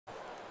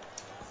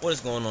What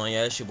is going on,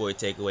 yeah? It's your boy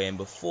Takeaway, and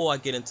before I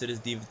get into this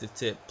defensive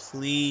tip,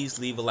 please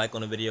leave a like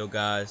on the video,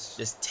 guys.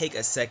 Just take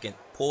a second,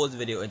 pause the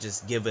video, and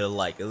just give it a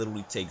like. It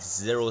literally takes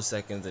 0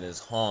 seconds and it's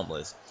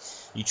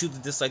harmless. You choose to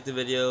dislike the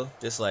video,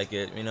 dislike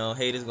it. You know,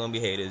 haters gonna be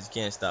haters.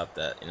 You can't stop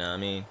that. You know what I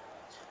mean?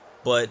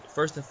 But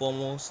first and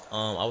foremost,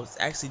 I was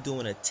actually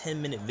doing a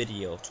 10-minute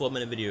video,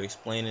 12-minute video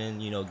explaining,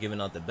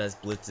 giving out the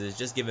best blitzes,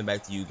 just giving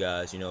back to you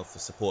guys, for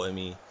supporting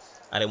me.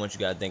 I didn't want you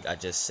guys to think I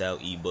just sell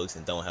ebooks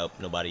and don't help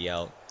nobody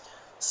out.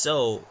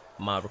 So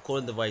my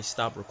recording device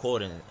stopped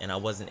recording and I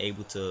wasn't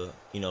able to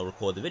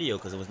record the video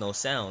because there was no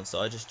sound. So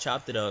I just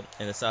chopped it up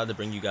and decided to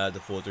bring you guys the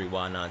 4-3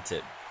 wide 9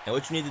 tip. And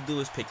what you need to do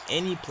is pick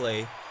any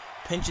play,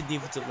 pinch your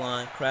defensive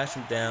line, crash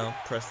them down,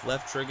 press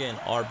left trigger and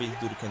RB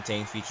to do the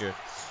contain feature,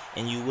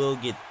 and you will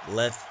get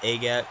left A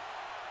gap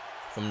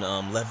from the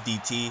left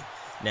DT.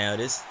 Now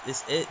this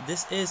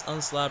is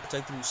unslide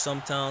protectable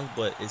sometimes,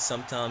 but it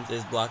sometimes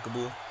is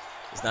blockable.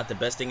 It's not the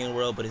best thing in the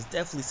world, but it's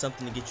definitely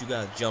something to get you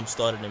guys jump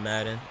started in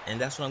Madden,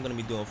 and that's what I'm going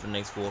to be doing for the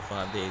next 4 or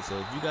 5 days. So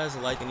if you guys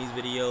are liking these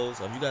videos,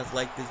 or if you guys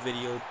like this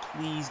video,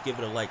 please give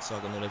it a like so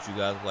I can know that you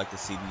guys would like to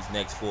see these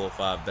next 4 or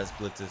 5 best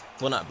blitzes.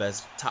 Well, not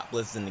best, top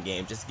blitzes in the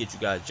game, just to get you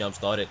guys jump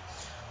started.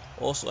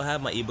 Also, I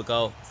have my ebook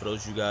out for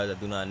those of you guys that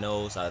do not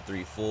know. It's out of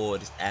 3-4.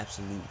 It's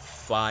absolute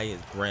fire.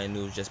 It's brand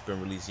new. It's just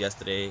been released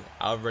yesterday.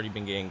 I've already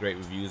been getting great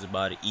reviews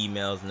about it,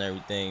 emails and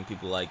everything.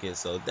 People like it,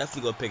 so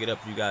definitely go pick it up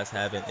if you guys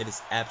haven't. It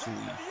is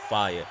absolutely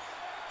fire.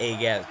 A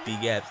gaps, B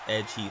gaps,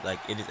 edge heat, like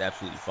it is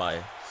absolutely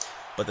fire.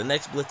 But the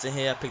next blitz in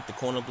here, I picked the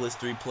corner blitz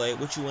 3 play.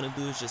 What you want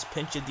to do is just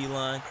pinch your D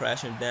line,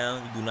 crash him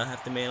down. You do not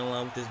have to man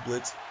align with this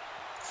blitz.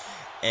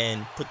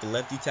 And put the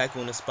lefty tackle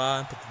in the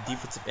spot, put the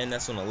defensive end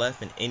that's on the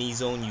left in any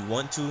zone you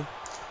want to,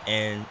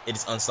 and it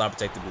is unslide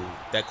protectable.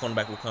 That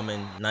cornerback will come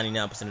in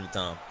 99% of the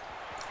time.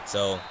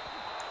 So,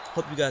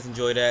 hope you guys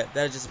enjoy that.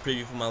 That is just a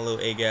preview for my little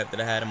A gap that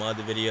I had in my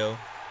other video.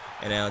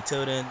 And now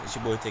until then, it's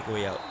your boy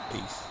Takeaway out.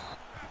 Peace.